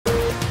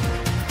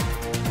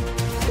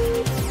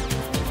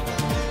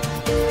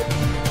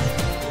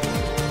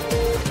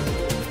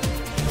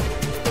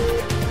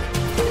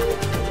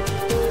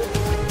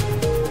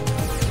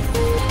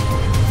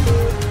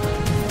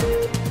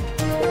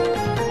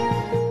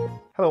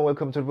Hello,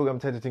 welcome to the program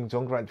titled Tink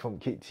Tonk right from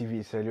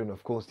KTVSierraLeone.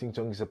 Of course, Tink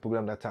Tonk is a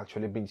program that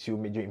actually brings you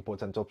major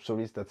important top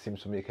stories that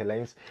seems to make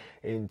headlines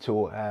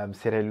into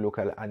Sierra Leone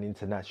local and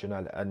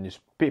international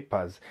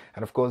newspapers.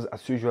 And of course,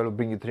 as usual, we'll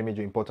bring you three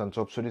major important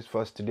top stories.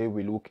 First, today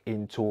we look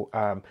into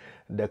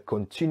the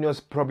continuous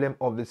problem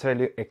of the Sierra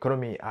Leone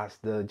economy as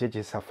the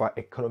Saffa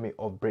economy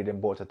of bread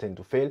and butter tend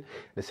to fail.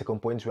 The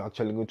second point, we're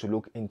actually going to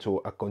look into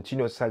a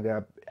continuous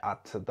saga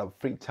at the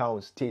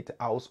Freetown State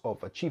House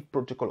of a Chief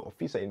Protocol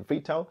Officer in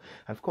Freetown.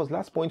 And of course,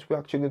 last point, we're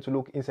actually going to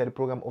look inside the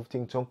program of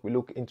Tink Tonk. We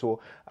look into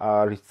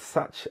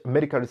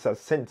medical research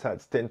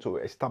centers tend to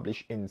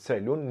establish in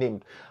Sierra Leone,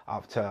 named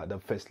after the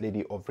First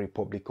Lady of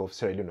Republic of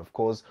Sierra Leone. Of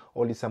course,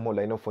 all this and more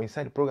line up for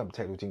inside the program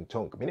titled Tink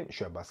Tonk. My name is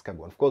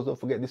Kargbo. Of course, don't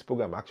forget this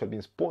program actually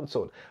being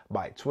sponsored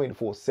by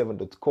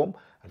 247.com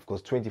and of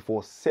course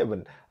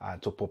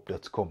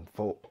 247topup.com.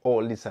 For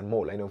all this and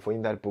more line up for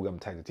in that program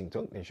titled Tink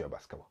Tonk. My name is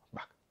Kargbo.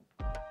 Back.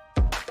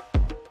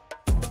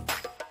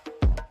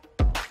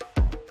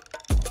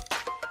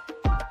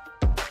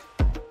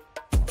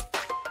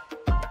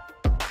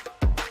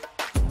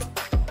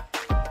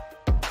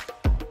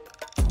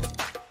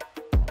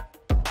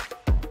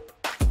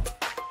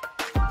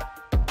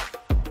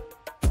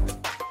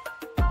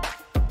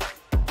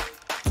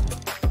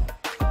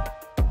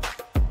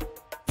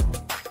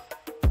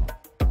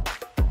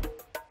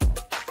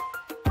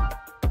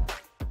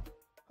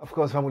 Of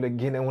course, family,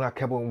 again, and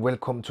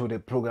welcome to the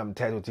program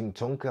titled Tink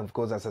Tonk. Of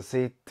course, as I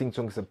say, Tink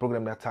Tonk is a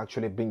program that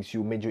actually brings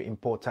you major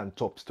important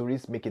top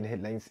stories, making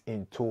headlines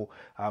into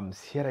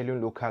Sierra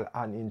Leone local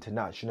and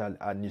international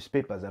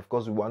newspapers. And of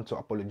course, we want to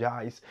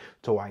apologize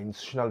to our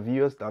institutional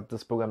viewers that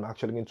this program is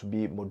actually going to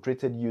be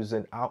moderated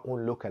using our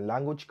own local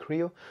language,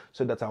 Creole,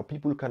 so that our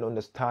people can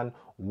understand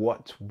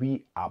what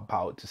we are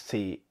about to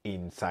say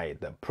inside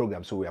the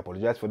program. So we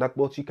apologize for that,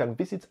 but you can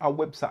visit our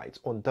website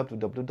on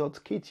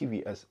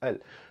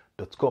www.KTVSierraLeone.com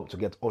to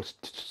get all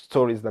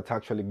stories that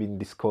actually been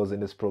discussed in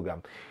this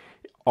program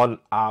on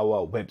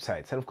our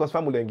websites. And of course,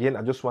 family, again,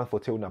 I just want to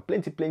tell you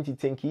plenty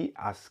thank you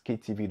as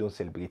KTV don't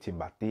celebrate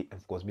birthday. And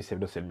of course, we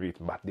don't celebrate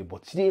birthday,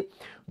 but today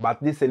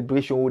birthday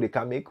celebration they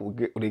can make,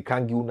 they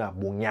can give una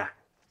bonya.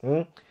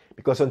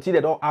 Because until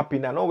they don't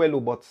happen, I know well,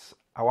 but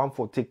I want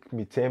to take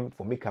me time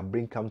for make and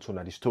bring come to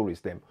the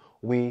stories them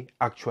we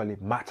actually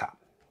matter.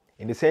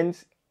 In the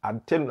sense,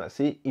 I'm telling you,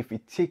 say, if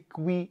it take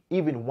we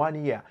even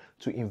 1 year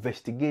to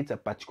investigate a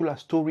particular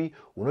story,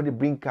 we'll not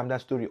bring come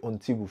that story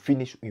until we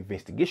finish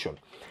investigation.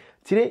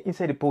 Today,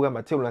 inside the program,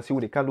 I tell you, say,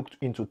 we can look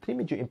into three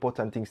major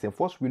important things. Then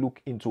first, we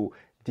look into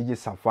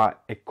Saffa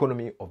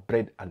economy of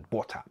bread and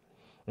butter.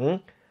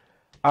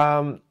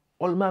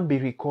 All man be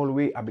recall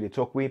way I be the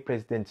talk way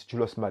President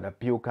Julius Maada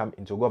Bio come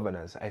into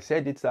governance. I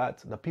said it's that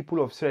the people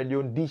of Sierra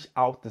Leone dish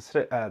out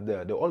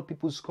the All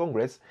People's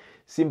Congress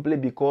simply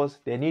because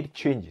they need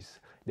changes.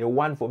 They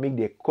want for make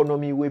the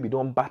economy where we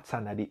don't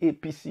batter na the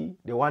APC.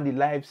 They want the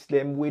life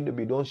slam where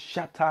we don't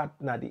shatter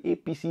na the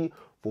APC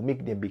for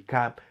make them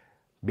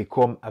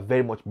become a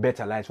very much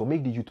better life. For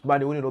make the youth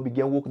man will not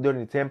begin work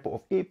during the temple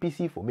of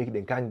APC for make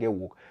them can't get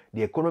work.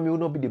 The economy will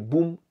not be the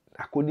boom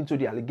according to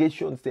the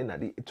allegations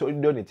then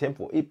during the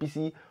temple of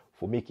APC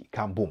for make it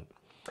can boom.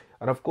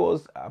 And of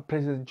course,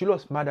 President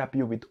Julius Maada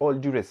Bio, with all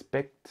due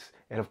respect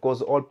and of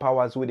course all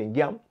powers within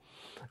Gam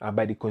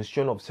by the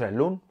Constitution of Sierra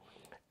Leone,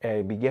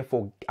 began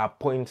for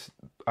appoint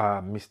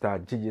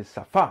Mr.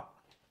 Saffa.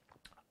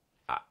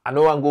 I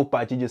know I'm going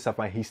to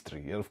Saffa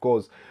history. And of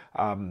course,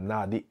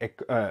 now the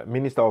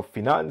Minister of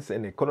Finance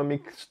and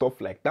Economic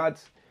stuff like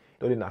that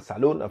during a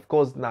salon. Of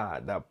course, now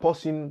the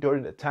person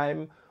during the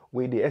time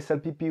where the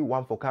SLPP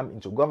want to come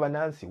into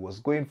governance, he was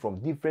going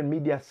from different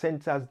media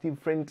centers,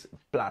 different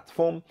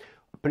platforms,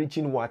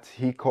 preaching what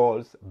he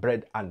calls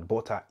bread and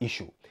butter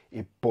issue.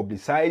 He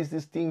publicized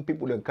this thing,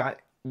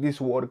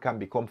 this word can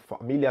become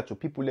familiar to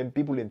people and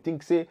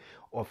think, say,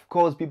 of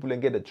course, people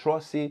and get the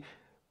trust, say,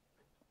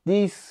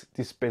 this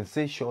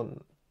dispensation,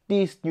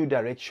 this new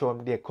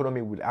direction, the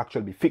economy will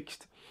actually be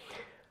fixed.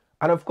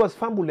 And of course,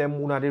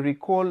 Fambulem, they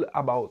recall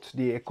about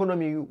the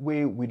economy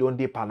where we don't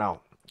depend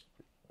now.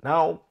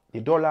 Now,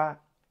 the dollar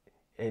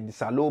and the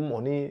salon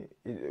money,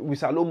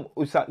 with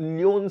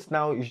loans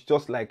now is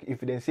just like if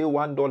they say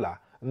 $1,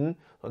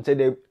 don't say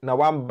they now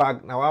one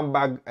bag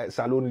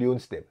salon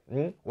loans them,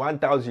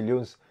 1,000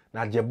 loans.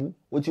 Na jebu,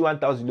 what you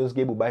 1,000 loans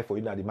give buy for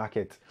you at the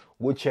market.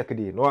 Go check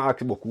the no ask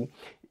boku.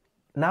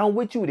 Now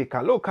what you they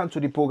can look into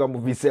the program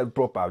of sell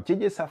proper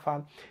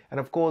Saffa,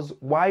 and of course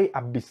why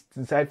I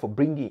decide for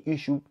bringing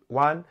issue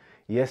one,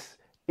 yes,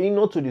 in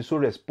not to the so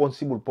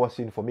responsible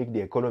person for make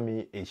the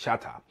economy a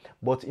shatter,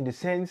 but in the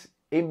sense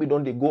maybe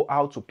don't they go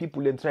out to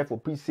people and try for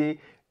say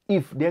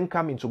if then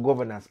come into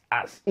governance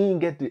as in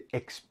get the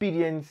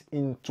experience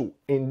in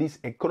this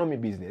economy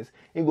business,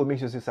 it go make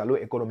sure say salo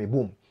economy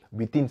boom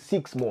within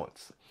 6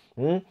 months.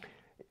 We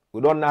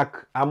don't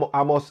knock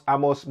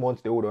almost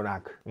months they would not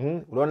knock.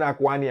 We don't knock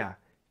 1 year,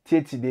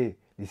 30 days,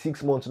 the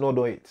 6 months not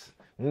do it.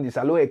 The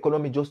salon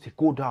economy just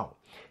go down.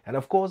 And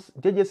of course,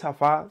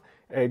 Saffa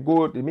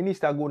the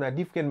minister go na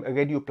different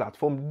radio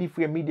platform,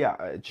 different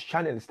media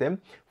channels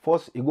them.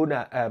 First, he go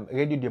na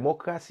Radio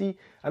Democracy,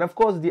 and of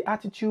course, the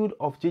attitude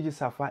of JJ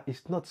Saffa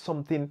is not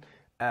something.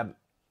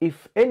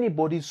 If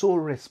anybody so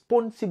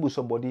responsible,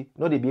 somebody,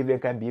 not the behavior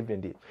can behave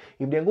in it.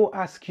 If they go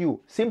ask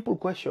you simple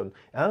question,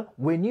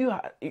 when you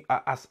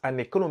are as an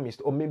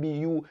economist, or maybe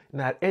you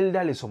not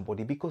elderly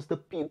somebody, because the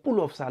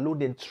people of Salone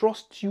then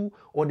trust you,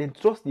 or then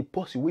trust the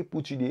person we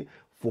put you there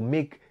for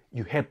make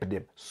you help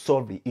them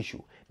solve the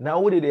issue. Now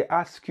what did they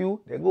ask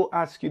you? They go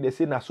ask you, they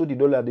say, na so the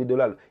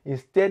dollar.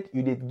 Instead,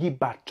 you did give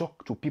back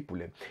talk to people.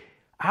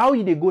 How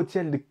you they go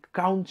tell the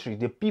country,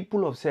 the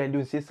people of Sierra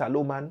Leone, say,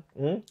 Salomon,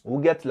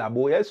 who get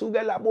labo? Yes, who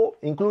get labo?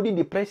 Including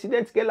the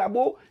president get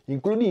labo,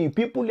 including the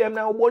people them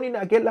now born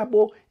in get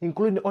labo,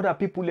 including the other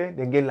people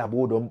then get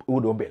labo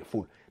who don't bel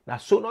full. Now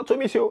so not to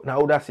me so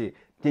now that say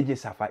JJ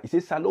Saffa, he say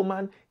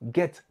Salomon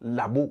get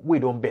labo we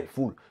don't bel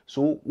full.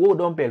 So who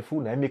don't bel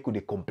full now make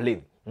they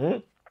complain.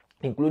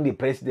 Including the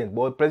president,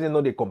 but the president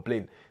not they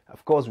complain.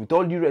 Of course, with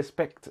all due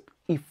respect,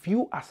 if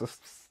you as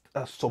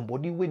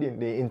somebody within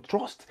they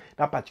entrust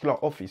that particular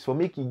office for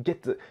making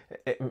get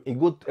a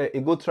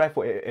good try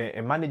for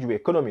a manage your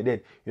economy,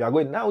 then you are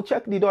going now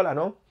check the dollar,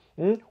 no?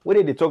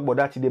 When they talk about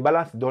that, they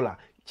balance the dollar.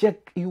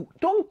 Check, you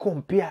don't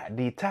compare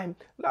the time.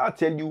 Now I'll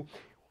tell you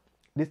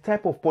the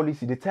type of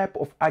policy, the type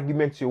of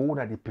arguments you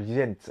want to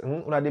present.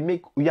 They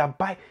make we are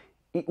buy.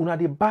 Una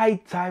they buy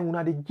time,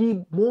 una they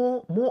give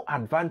more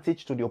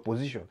advantage to the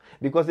opposition,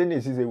 because then they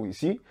say we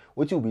see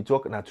what you be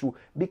talking are true,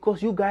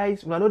 because you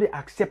guys una know they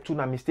accept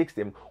una mistakes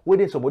them when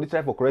they somebody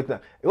try for correct them.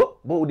 Oh,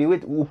 but they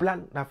wait we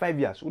plan na 5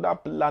 years, we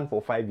don't plan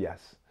for 5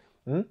 years.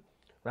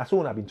 That's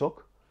so una been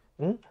talk.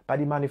 By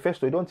the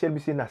manifesto, you don't tell me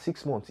say na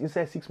 6 months.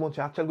 Inside 6 months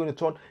you're actually going to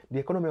turn the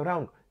economy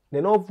around.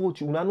 They not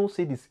vote you, una no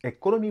say this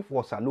economy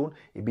for Salone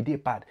it be day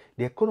bad.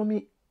 The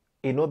economy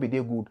it not be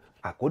there good.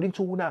 According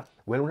to Una,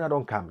 when Una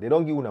don't come, they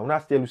don't give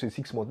Una tell you say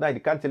 6 months. Now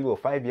they can't tell you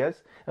 5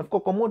 years. And of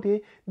course, come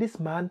on, this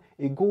man,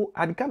 he go,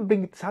 and can't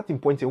bring certain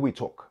points and we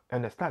talk.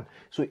 Understand?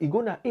 So he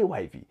go na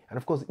AYV. And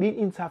of course, being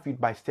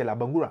interviewed by Stella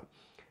Bangura.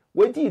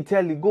 When he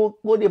tell you, go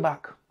there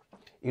back.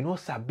 You know,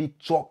 sabi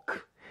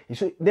talk. You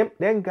see,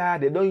 them guy,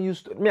 they don't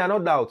use to, me, I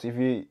not doubt if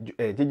you,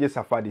 JJ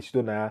Saffa, the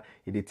student,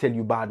 if they tell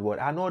you bad word,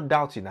 I not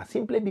doubting that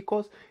simply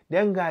because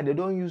them guy, they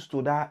don't use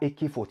to that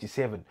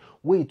AK-47.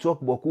 When you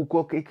talk about who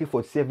cook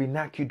AK-47,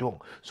 knock you down.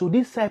 So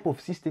this type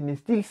of system, they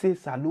still say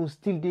Salone,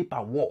 still dey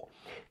per war.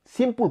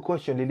 Simple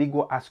question, they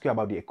go ask you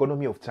about the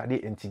economy of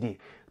today and today.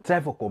 Try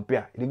for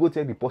compare. They go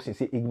tell the person,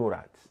 say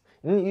ignorant.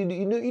 You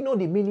know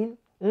the meaning?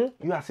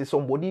 You as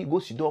somebody go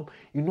sit up,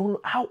 you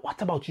know how.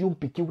 What about young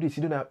people they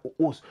sit down at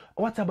host?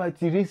 What about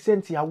the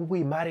recent year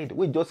we married?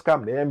 We just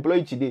come, they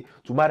employed today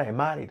tomorrow I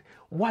married.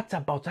 What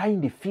about how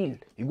in the field?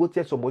 You go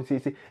tell somebody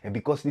say and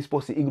because this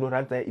person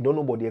ignorant, you don't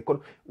know about the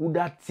economy. Would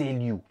that tell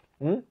you?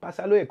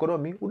 Pasalo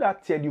economy, would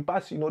that tell you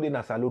pass you know they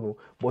na salon,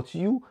 but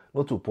you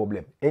not a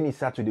problem. Any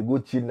Saturday go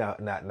chill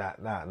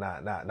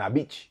na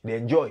beach, they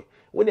enjoy.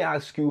 When they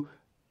ask you,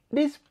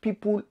 these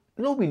people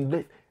no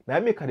will. Now I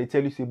make they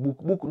tell you say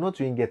book not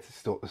to get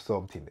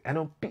something.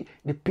 And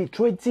the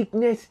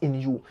patrioticness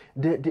in you,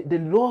 the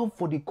love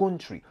for the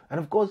country, and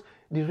of course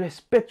the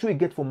respect you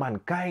get for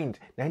mankind.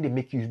 Now they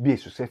make you be a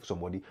success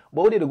somebody.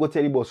 But when they go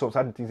tell you about some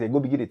certain things, they go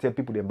begin to tell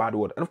people the bad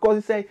word. And of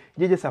course, they say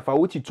JJ Saffa,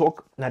 which you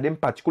talk now them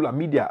particular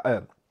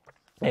media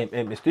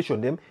station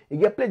them, you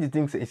get plenty of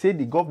things. They say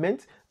the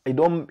government they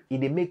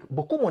make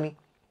beaucoup money.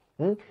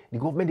 The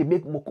government they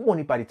make more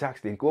money by the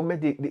tax. The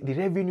government the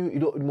revenue,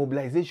 the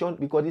mobilization,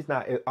 because it's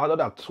now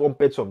other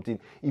trumpet something.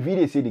 If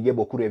they say they get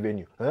beaucoup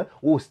revenue,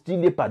 still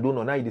they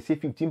pardon now they say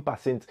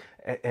 15%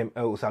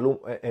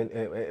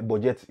 Salone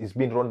budget is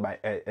being run by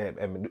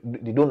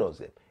the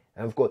donors.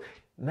 And of course,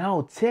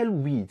 now tell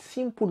me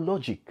simple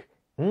logic.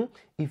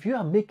 If you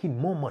are making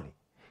more money,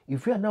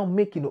 if you are now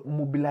making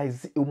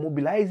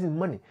mobilizing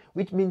money,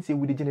 which means it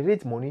will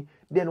generate money,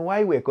 then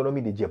why the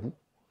economy the jebu?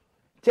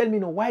 Tell me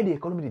now why the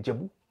economy the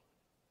jebu?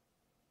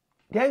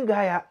 Then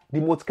guy, the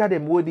motka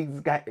them what the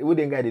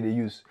guy they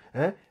use,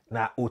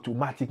 na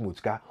automatic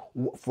motka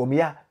from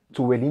here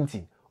to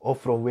Wellington, or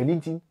from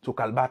Wellington to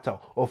Calbatown,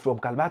 or from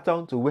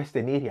Calbatown to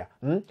Western area.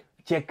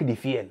 Check the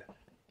fuel.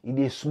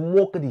 They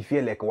smoke the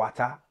fuel like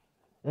water.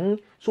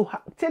 So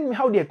tell me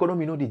how the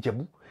economy know the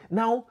jabu.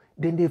 Now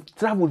then they've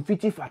traveled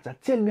 50 faster.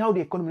 Tell me how the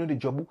economy know the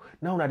jabu.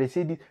 Now they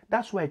say this.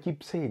 That's why I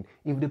keep saying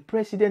if the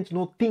president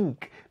no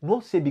think,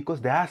 not say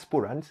because the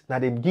diasporans now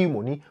them give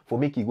money for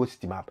make you go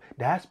steam up.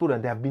 The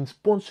diasporans they have been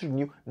sponsoring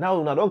you.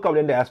 Now don't come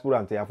them the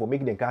diasporans there for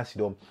making them can sit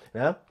down.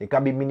 They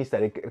can be minister,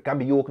 they can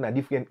be working at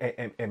different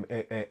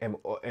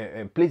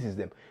places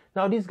them.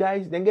 Now these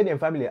guys then get their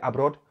family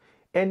abroad.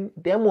 And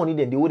their money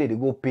then the way they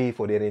go pay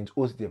for their rent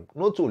host them.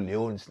 Not so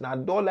leons, now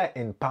dollar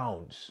and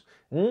pounds.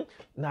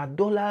 Now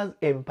dollars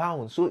and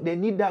pounds. So they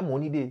need that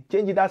money, they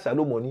change it as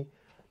Salone money.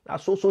 Now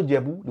so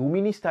jebu, the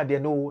minister they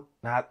know.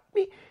 Now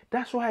me,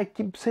 that's why I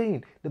keep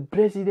saying the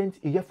president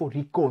is here for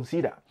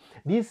reconsider.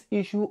 This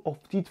issue of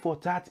tit for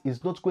tat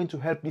is not going to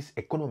help this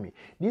economy.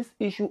 This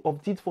issue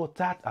of tit for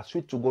tat, I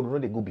swear to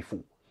God, they go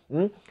before.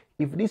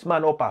 If this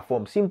man not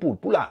perform, simple,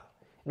 pull am.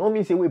 No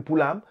mean say we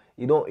pull am,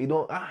 you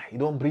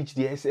don't breach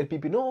the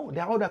SLPP. No,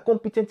 there are other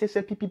competent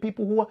SLPP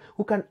people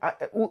who can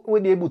who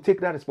they able to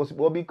take that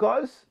responsibility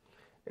because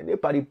they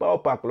part the power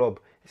pack club.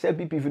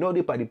 SLPP, if you know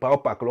they part the power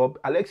pack club,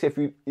 Alex, if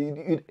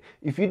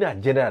you're not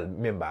general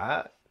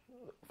member,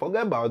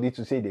 forget about it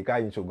to say they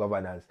can't into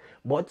governance.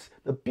 But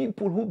the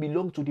people who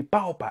belong to the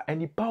power pack,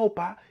 and the power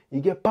pack, you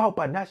get power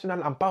pack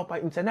national and power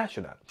pack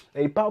international.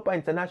 And the power pack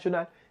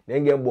international,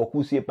 then get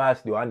Boku say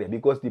pass the one there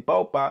because the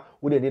power pack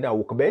who they need a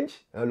workbench,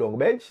 a long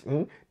bench,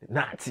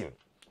 nothing.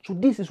 So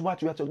this is what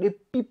we are talking. The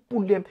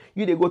people them,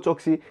 you they go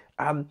talk say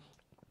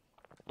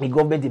the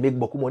government they make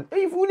boku money.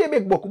 If we they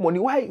make boku money,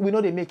 why we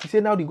know they make? You say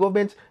now the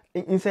government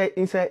inside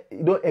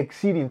you don't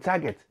exceed in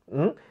target.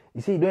 You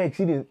say you don't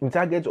exceed in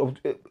target of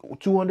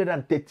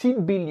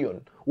 213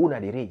 billion. Who na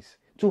the raise?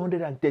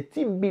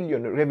 213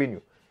 billion revenue.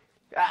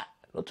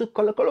 Not to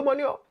color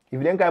money. If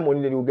they don't get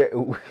money, then they will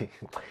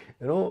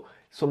get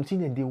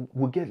something and they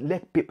will get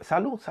like paper.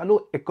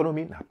 Salo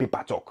economy na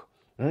paper talk.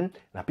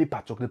 Na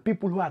paper talk. The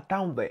people who are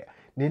down there,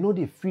 they know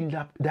they feel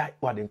that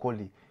what they call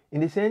it. In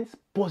the sense,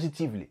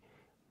 positively.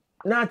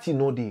 Nothing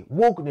no day.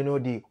 Work they know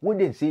day. When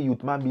they say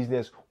youth man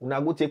business,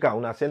 una go take her,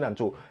 una send them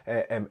to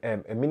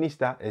a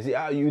minister. They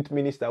say, youth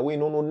minister, we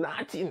know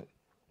nothing.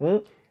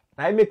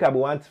 I make up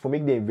want for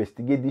make them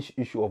investigate this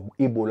issue of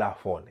Ebola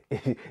fund.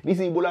 This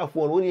Ebola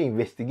fund only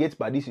investigates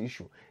by this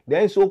issue.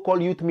 Then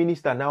so-called youth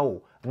minister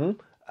now,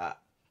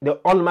 the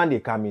all man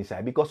they come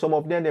inside because some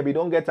of them they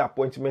don't get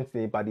appointments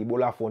by the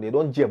Ebola fund. They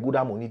don't jebu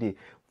that money. They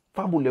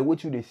fabulous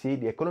what you they say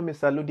the economy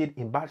is loaded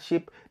in bad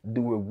shape.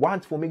 They will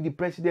want for make the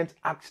president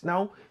act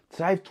now.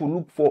 Try to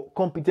look for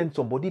competent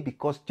somebody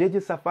because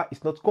JJ Saffa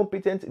is not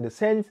competent in the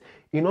sense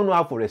he don't know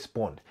how to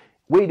respond.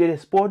 Where they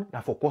respond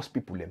now for cost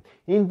people them.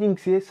 In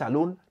things say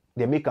salon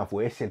they make them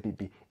for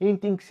SLPP. In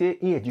things say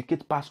he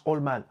educate past all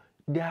man.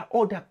 There are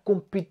other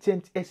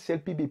competent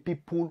SLPP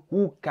people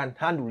who can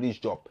handle this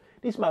job.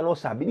 This man not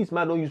sabi. This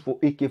man not use for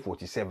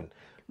AK-47.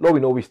 Lord, we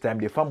know which time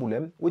they fumble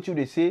them. What should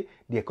they say?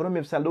 The economy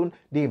of Salone,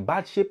 they're in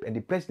bad shape and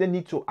the president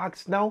needs to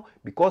act now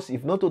because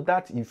if not to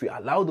that, if you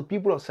allow the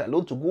people of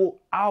Salone to go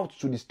out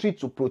to the street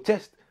to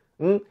protest,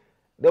 they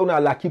will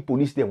not lucky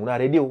police them, will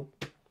not radio.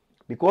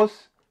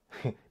 Because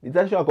the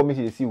international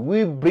community, they see,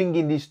 we bring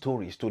in these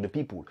stories to the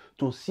people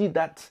to see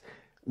that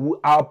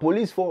our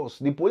police force,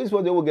 the police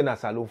force, they will get a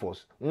Salone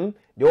force.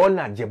 They all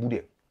not jebu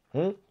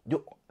them.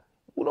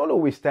 We don't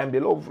always time.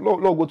 Let's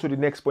go to the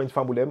next point,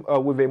 family.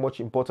 We're very much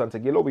important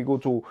again. We go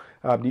to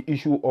the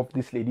issue of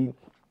this lady,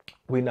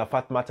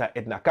 Fatmata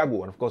Edna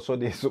Kargbo, and of course,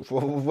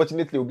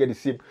 fortunately, we get the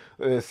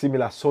same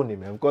similar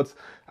surname. And of course,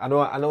 I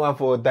know want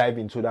for dive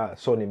into that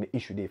surname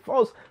issue. There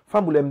first,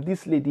 family,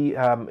 this lady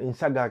in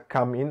Saga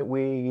come in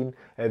when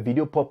a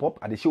video pop up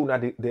and they show now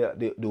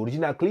the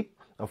original clip.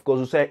 Of course,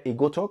 we say a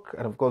go talk,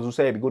 and of course, we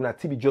say we go na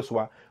TV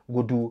Joshua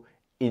go do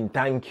in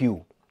thank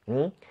you.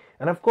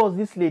 And of course,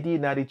 this lady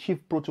now the chief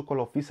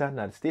protocol officer in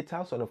the State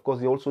House, and of course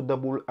they also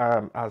double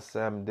as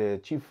the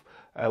chief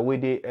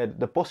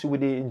the person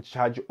with in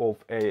charge of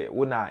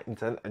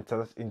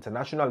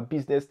international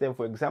business. Then,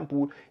 for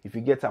example, if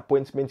you get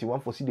appointment, you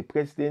want to see the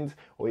president,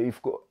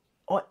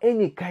 or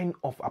any kind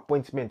of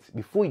appointment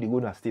before you go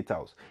to the State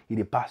House,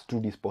 you pass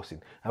through this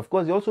person. And of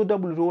course, they also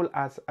double role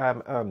as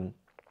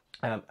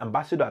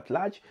ambassador at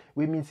large,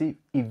 we mean say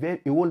he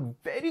hold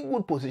very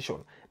good position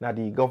now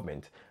the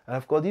government. And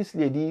of course, this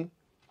lady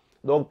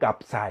don't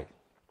capsize.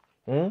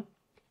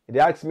 They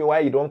ask me why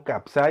you don't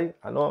capsize.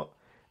 I know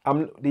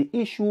the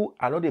issue.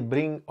 I know they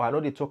bring or I know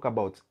they talk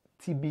about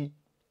TB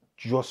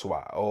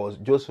Joshua or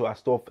Joshua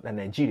stuff in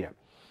Nigeria.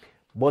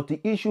 But the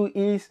issue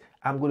is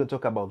I'm going to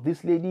talk about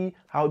this lady,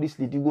 how this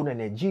lady go to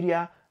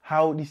Nigeria,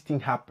 how this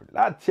thing happened.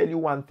 I'll tell you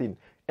one thing.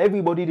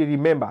 Everybody they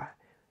remember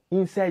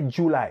inside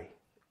July,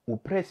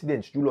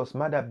 President Julius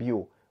Maada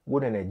Bio go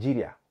to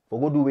Nigeria for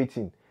go do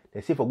waiting. They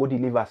say for go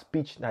deliver a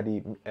speech that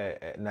the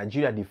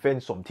Nigeria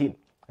defend something.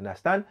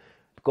 Understand?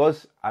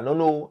 Because I don't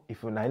know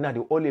if you're not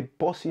the only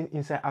person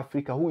inside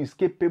Africa who is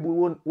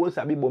capable wants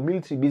to be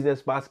military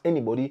business pass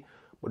anybody.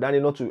 But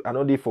then not to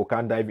another for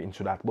can't dive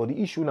into that. But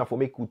the issue now for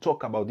me to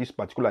talk about this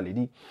particular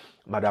lady,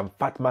 Madam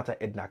Fatmata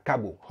Edna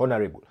Kargbo,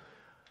 honorable.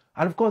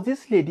 And of course,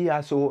 this lady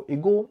also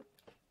go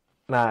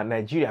na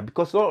Nigeria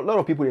because a lot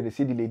of people they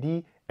see the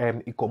lady.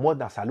 He come out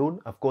the salon.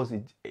 Of course,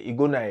 he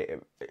gonna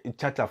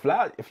charter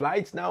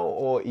flights now,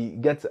 or he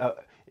gets a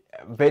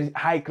very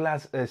high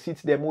class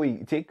seats. Them way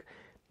he take.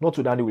 Not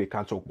to that we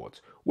can't talk about.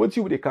 What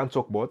you they can't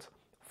talk about?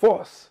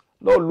 First,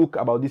 don't look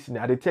about this.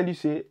 They tell you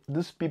say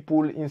these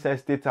people inside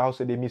State House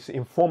they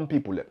misinform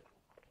people.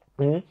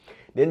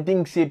 Then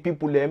think say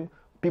people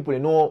they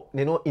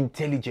know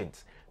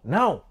intelligent.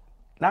 Now,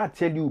 I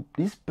tell you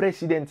this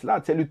president. I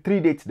tell you 3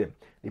 dates them.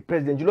 The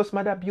president Julius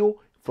Maada Bio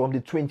from the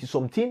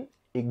 20-something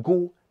he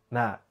go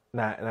na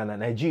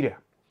Nigeria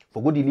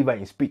for go deliver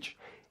in speech.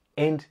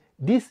 And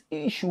this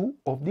issue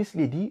of this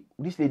lady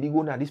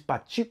go na this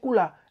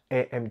particular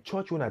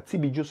church when a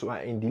TB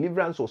Joshua in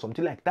deliverance or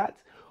something like that,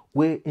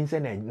 where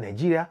inside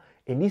Nigeria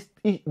And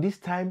this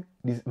time,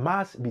 this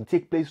mass been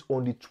take place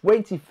on the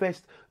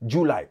 21st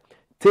July.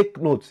 Take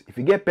notes. If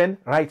you get pen,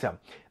 write them.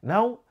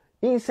 Now,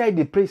 inside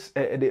the press,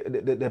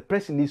 the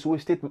press release or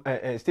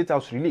State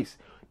House release,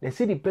 they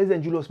say the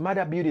President Julius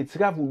Maada Bio they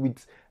travel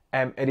with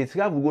they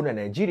travel go to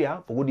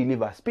Nigeria for go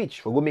deliver a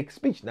speech, for go make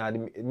speech. Now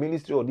the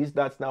ministry or this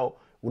that now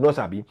will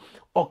not be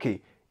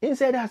okay.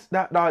 Inside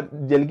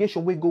that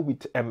delegation we go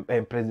with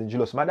President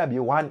Julius Maada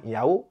Bio, one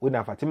Yao, with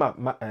Fatima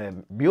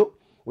Bio,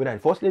 with the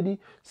First Lady.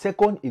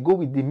 Second, he go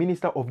with the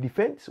Minister of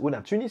Defense,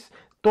 with Tunis.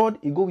 Third,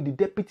 he go with the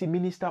Deputy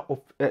Minister of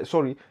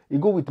he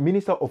go with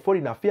Minister of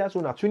Foreign Affairs,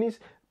 with Tunis.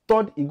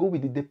 Third, he go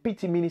with the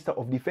Deputy Minister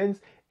of Defense,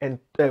 and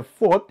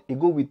fourth, he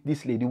go with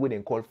this lady we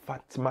then call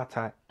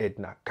Fatmata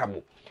Edna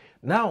Kargbo.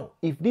 Now,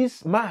 if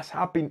this mass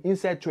happen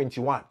inside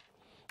 21,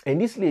 and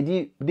this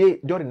lady,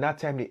 during that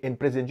time, and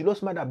President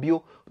Julius Maada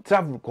Bio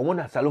travel, come on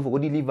and salon for go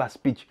deliver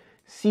speech.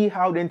 See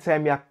how then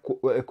time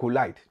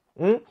collide.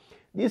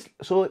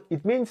 So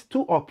it means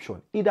two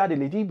options. Either the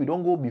lady we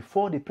don't go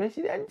before the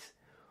president.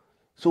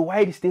 So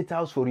why the State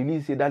House for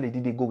release say that lady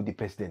they go with the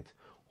president,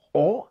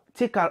 or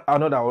take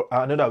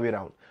another way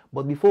around.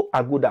 But before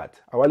I go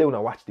that, I want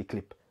to watch the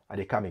clip and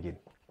they come again.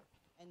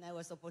 And I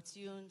was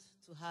opportune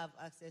to have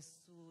access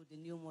to the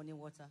new morning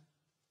water.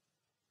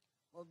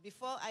 But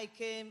before I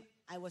came,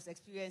 I was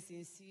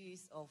experiencing a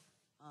series of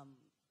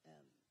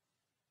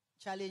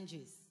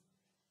challenges,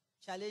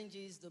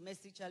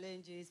 domestic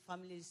challenges,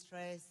 family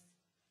stress.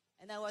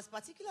 And I was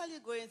particularly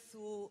going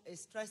through a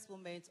stress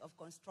moment of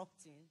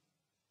constructing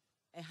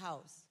a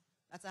house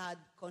that I had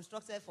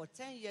constructed for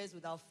 10 years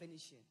without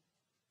finishing.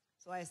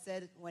 So I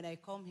said, when I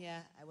come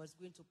here, I was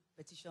going to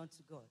petition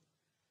to God.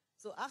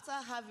 So after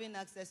having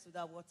access to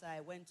that water,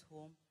 I went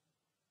home.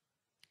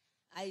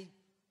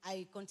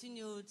 I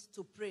continued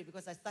to pray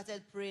because I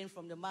started praying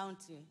from the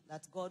mountain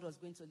that God was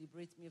going to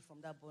liberate me from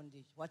that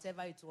bondage,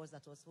 whatever it was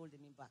that was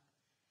holding me back.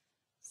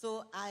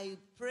 So I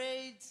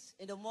prayed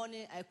in the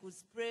morning. I could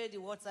spray the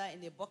water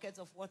in a bucket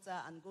of water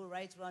and go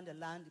right around the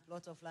land, the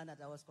plot of land that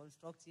I was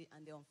constructing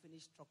and the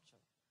unfinished structure.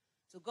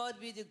 To God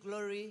be the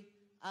glory.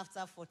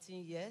 After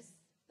 14 years,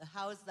 the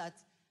house that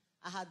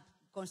I had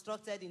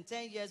constructed in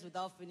 10 years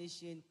without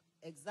finishing,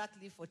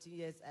 exactly 14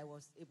 years, I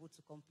was able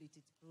to complete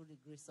it through the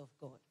grace of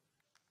God.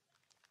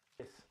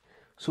 Yes.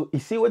 So you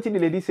see what the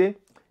lady say?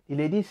 The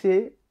lady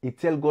say, he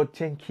tell God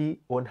thank you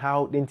on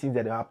how then things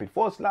that happen.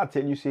 First, let's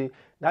tell you say,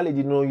 that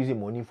lady not using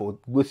money for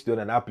go sit on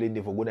an airplane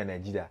there for go to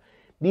Nigeria.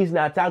 This is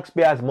not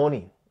taxpayers'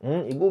 money.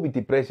 It go with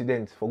the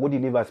president for go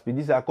deliver speech.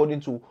 This is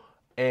according to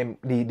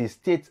the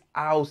State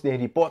House, they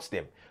reports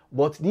them.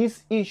 But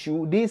this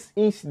issue, this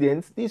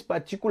incident, this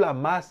particular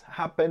mass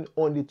happened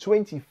on the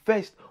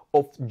 21st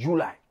of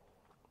July.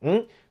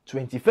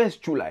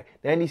 21st July,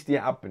 then this thing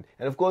happened.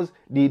 And of course,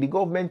 the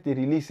government, they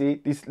really say,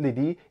 this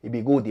lady, it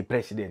be go with the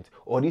president.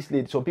 Or this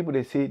lady, some people,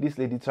 they say, this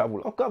lady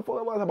travel. Okay,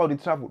 forget about the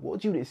travel. What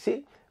do they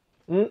say?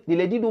 The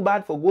lady do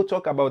bad for go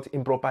talk about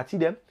improperty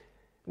them.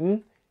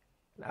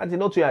 That's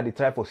not what they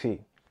try for say.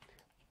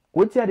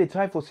 What they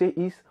try for say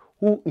is,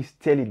 who is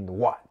telling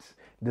what?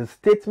 The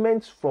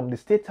statements from the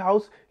State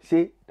House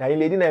say that in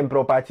lady na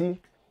improperty,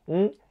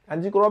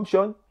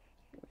 anti-corruption,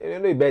 they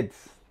don't know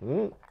beds.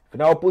 For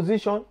the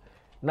opposition,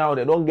 now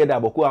they don't get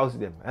that, but who house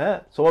them?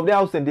 Some of the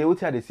house and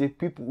they say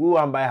people who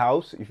want buy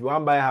house. If you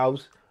want buy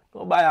house,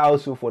 don't buy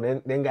house for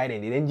them guy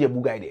then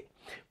jebu guy there.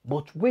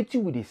 But wait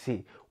till they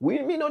say we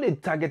may not the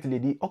target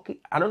lady. Okay,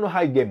 I don't know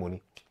how you get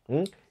money.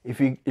 If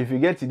you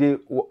get today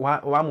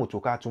one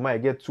motoka, tomorrow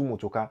you get two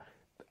motoka.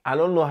 I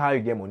don't know how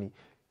you get money.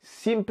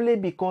 Simply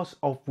because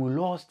of we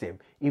lost them.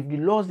 If we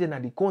lost them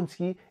at the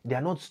country, they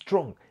are not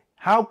strong.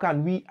 How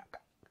can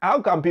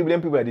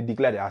people that they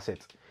declare their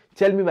assets?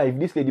 Tell me if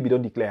this lady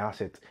don't declare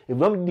assets. If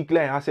don't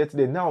declare assets,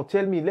 then now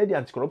tell me, let the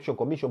Anti-Corruption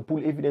Commission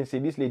pull evidence, say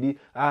this lady,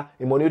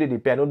 the money that they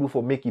pay, not do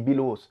for make it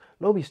below us.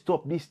 Now we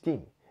stop this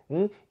thing.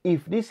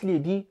 If this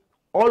lady,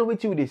 all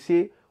waiting they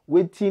say,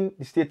 waiting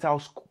the State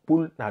House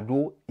pull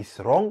Nado is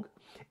wrong,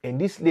 and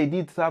this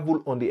lady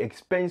travel on the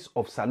expense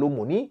of salon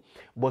money,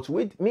 but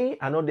with me,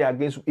 I'm not there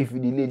against if the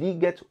lady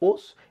gets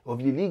us, or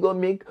if the lady got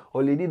make,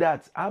 or lady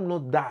that, I'm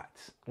not that.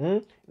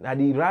 Now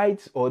the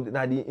rights or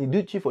now the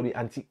duty for the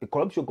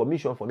Anti-Corruption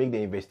Commission for make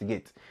them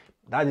investigate.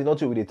 That is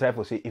not what they try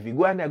for say. If you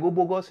go and go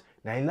bogus,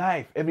 now in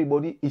life,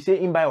 everybody, he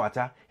say in buy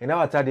water, and that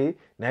water they,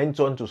 now in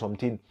turn to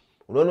something.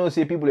 We don't know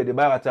say people that they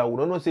buy water, we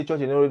don't know say church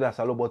and know that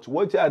salon, but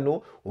what I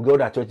know, we go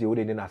that church they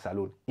in a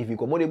salon. If you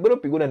come on the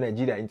Europe, you go to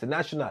Nigeria,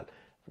 international.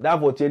 That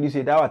will tell you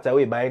say that water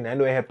we buy, I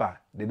know help her.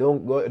 They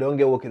don't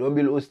get work, they don't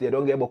build house, they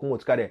don't get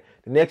work there.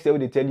 The next day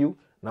they tell you,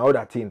 now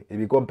that thing, they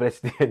become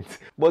president.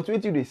 But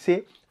what you they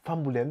say,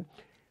 Fambulem,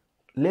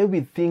 let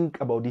me think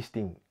about this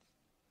thing.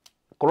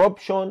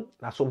 Corruption,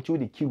 that's something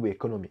they kill the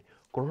economy.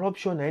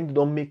 Corruption, I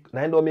don't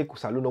make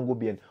salon don't go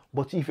bien.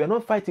 But if you're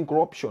not fighting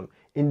corruption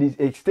in this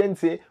extent,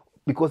 say,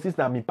 because this is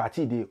not my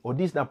party day, or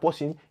this is not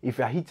person, if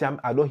I hit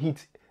him, I don't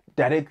hit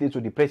directly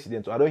to the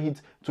president, or I don't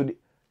hit to the.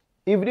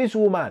 If this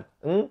woman,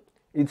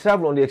 it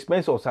travel on the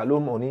expense of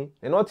salon money,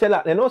 they not tell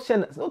her, they not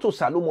send, not to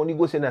salon money,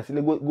 go send us,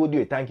 go do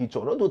a thank you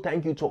tour, not do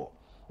thank you tour.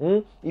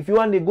 If you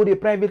want, they go the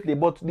privately,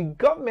 but the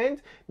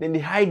government, then they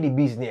hide the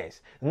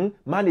business.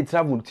 Man, they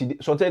travel.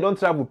 Sometimes they don't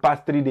travel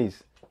past 3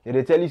 days.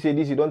 They tell you, say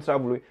this, you don't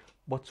travel.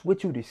 But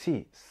what you they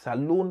say,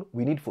 salon,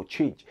 we need for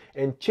change.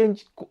 And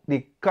change,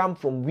 they come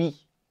from we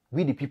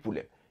the people.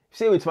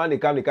 Say which man they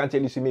come, they can't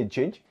tell you, say, made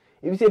change.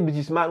 If you say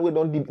businessman, we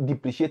don't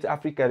depreciate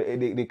Africa,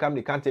 they come,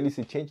 they can't tell you,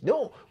 say, change.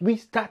 No, we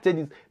started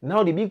this.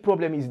 Now the big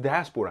problem is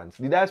diasporans.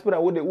 The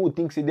diaspora, what they would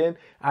think, say, then,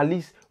 at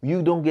least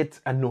you don't get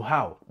a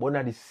know-how. But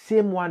now the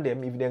same one,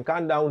 them, if they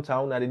come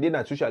downtown, and they did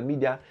on social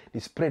media, they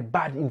spread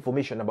bad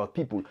information about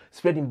people,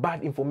 spreading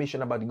bad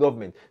information about the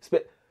government.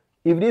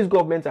 If these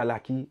governments are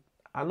lucky,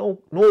 I know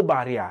no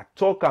barrier,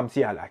 talk and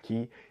say are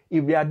lucky.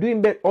 If they are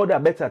doing other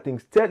better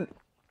things,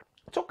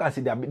 talk and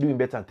say they are doing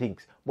better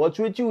things. But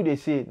what you they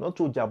say, not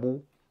to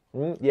jabu.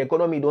 The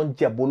economy don't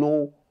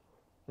jabolo.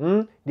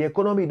 The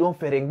economy don't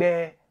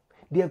ferengbe.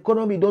 The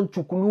economy don't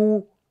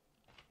chukulu.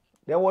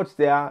 Then what's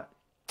there?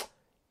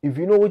 If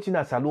you know what's in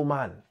a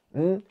Saloman,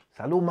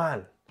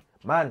 Saloman,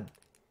 man,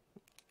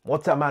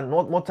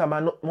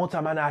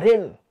 Motaman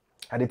aren.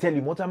 And they tell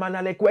you,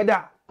 Motaman like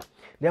weather.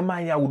 Them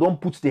man here, we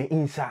don't put them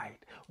inside.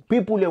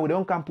 People there, we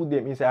don't can put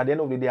them inside. At the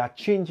end of the day, they are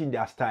changing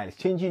their styles,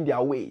 changing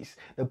their ways.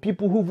 The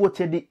people who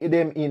voted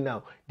them in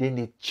now, then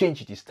they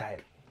change the style.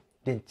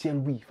 Then tell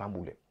we,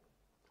 family.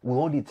 We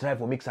only try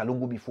to make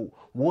Salongo before.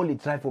 We only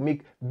try to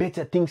make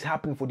better things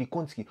happen for the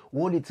country.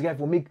 We only try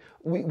to make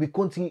we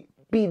country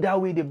be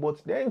that way.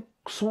 But then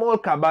small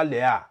cabal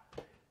there,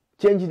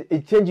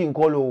 changing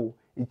color,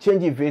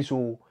 changing face.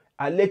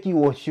 Aleki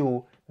was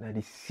show na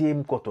the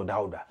same koto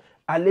dauda.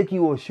 Aleki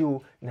was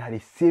show na the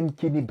same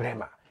kidney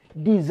brema.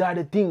 These are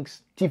the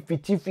things.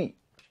 Tiffy.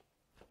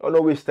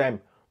 Don't waste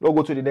time. Let's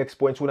go to the next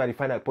point. One of the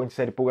final points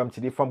inside the program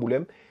today.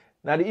 Fambulem.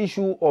 Now the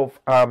issue of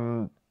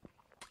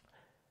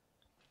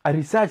a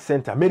research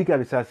center, medical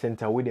research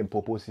center, where they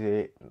propose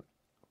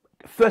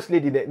first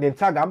lady, then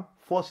tagam,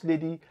 first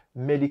lady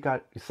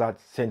medical research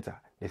center.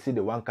 They say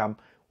the one come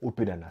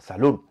open in a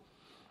salon.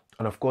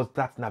 And of course,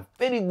 that's a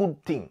very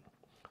good thing.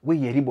 Where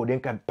you read then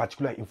can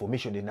particular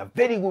information, then a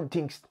very good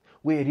things.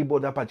 Where you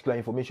read that particular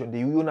information, they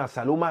you know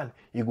Saloman,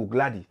 you go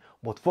glad.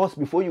 But first,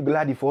 before you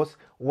glad first,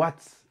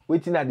 what's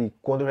waiting at the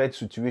current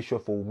situation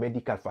for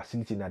medical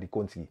facility in the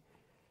country?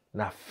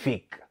 Na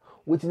fake.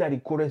 Waiting at the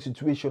current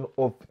situation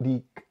of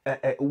the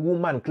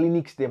woman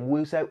clinics, them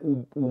we say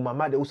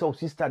mama, they also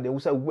sister, they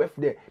also wife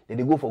there, then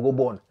they go for go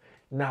born.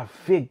 Now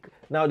fake.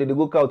 Now they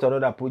go out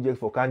another project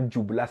for can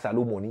jubila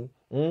salon money.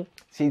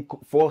 Say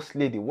first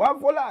lady. What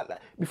voila?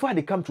 Before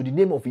they come to the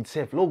name of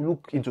itself, let's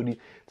look into the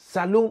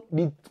salon.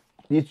 The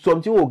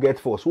something will get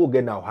first. We'll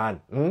get our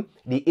hand.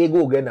 The egg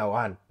will get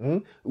our hand.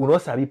 We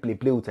not sabi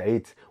play with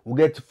it. We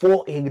get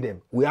 4 egg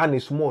them. We are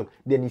small.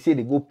 Then he say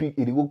they go pick.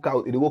 They go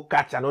count. They go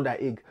catch another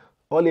egg.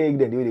 All the egg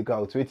then they go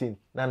out waiting.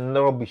 Now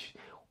rubbish.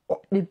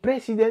 The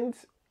president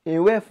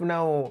in WEF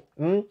now.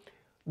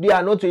 They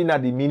are not in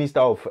at the Minister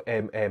of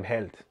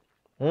Health.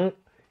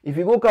 If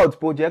you go out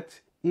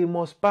project, it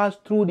must pass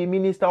through the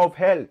Minister of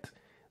Health.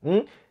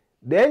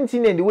 Then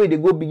thing and the way they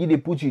go begin they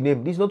put your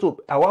name. This not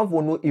to, I want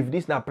to know if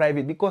this not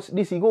private because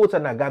this you go to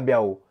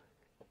Gambia.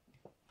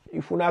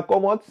 If you not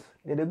come out,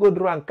 then they go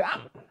through and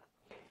come.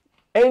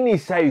 Any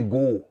side you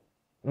go,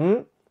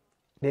 then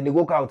they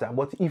go out.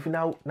 But if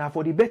now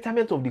for the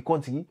betterment of the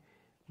country,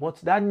 but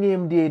that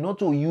name they not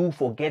to you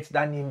forget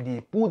that name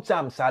they put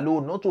some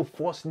salon, not to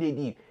first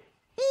lady.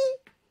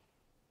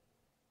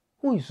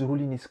 Who is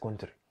ruling this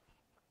country?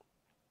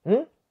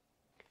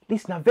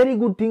 These are very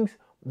good things,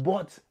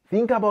 but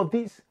think about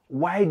this.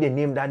 Why they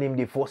name that name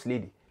the first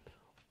lady?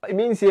 I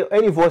mean, say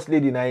any first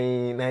lady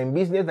in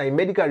business, in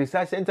medical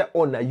research center,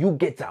 or na you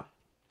get them.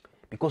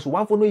 Because we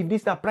want to know if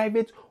this is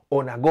private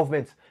or na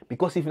government.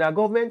 Because if na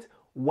government,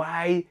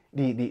 why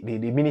the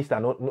minister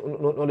not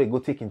they go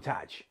take in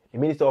charge? The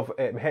Minister of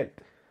Health.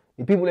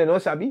 The people in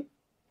Osabi,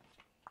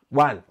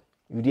 one,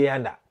 you dey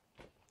under.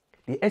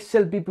 The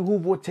SL people who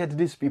voted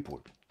these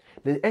people.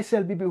 The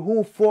SL people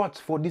who fought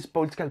for this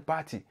political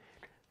party.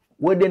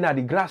 Where they are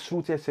the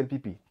grassroots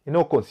SLPP, you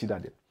don't consider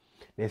them.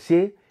 They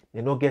say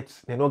they not get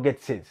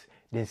sense.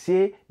 They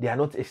say they are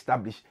not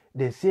established.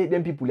 They say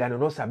them people are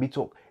not sabi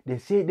talk. They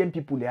say them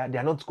people they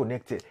are not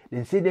connected.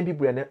 They say them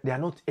people they are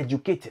not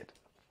educated.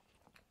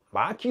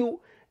 Mark you,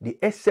 the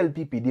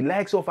SLPP, the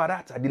likes of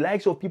Arata, the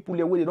likes of people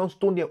where they don't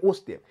stone their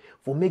host them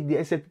for make the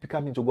SLPP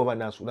come into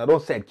governance. Una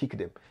don't side kick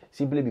them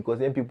simply because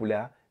them people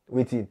are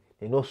waiting.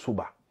 They not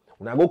sober.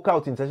 Una go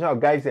out international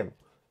guys them.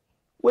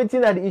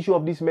 Waiting at the issue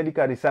of this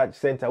medical research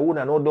center, who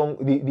are not done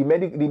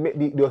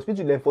the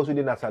hospital then force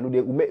within a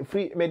salute they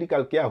free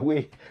medical care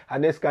away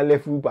and then can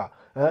left Uber.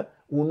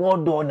 Who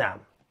not done them.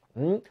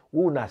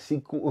 Who na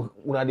sick who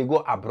na they go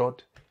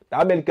abroad.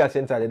 That medical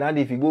center then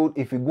if you go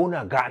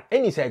na Ghana,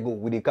 any side go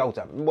with the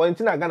counter. But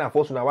in Ghana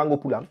force una wan go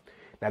pull am.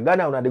 Na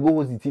Ghana una they go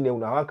host the thing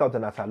una wan counter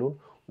na salon.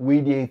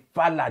 We dey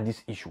follow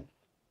this issue.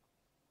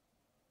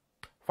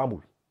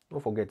 Family.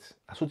 Don't forget,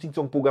 a Tink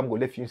Tonk program go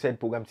left you inside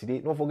program today.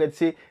 Don't forget,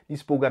 say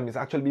this program is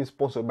actually being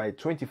sponsored by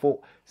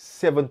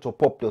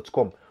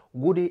 247topop.com.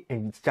 go there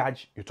and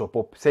charge you top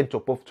up, send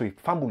top up to a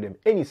family them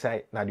any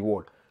side na the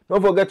world.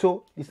 Don't forget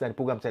to, this is the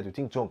program title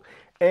Tink Tonk.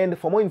 And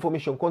for more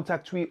information,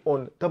 contact we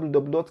on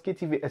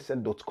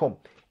www.ktvsl.com.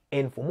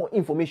 And for more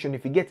information,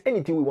 if you get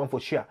anything we want for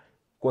share,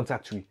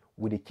 contact we.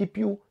 Will they keep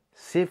you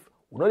safe?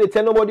 We not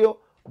tell nobody,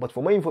 but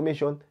for more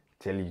information,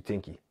 tell you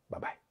thank you.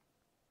 Bye-bye.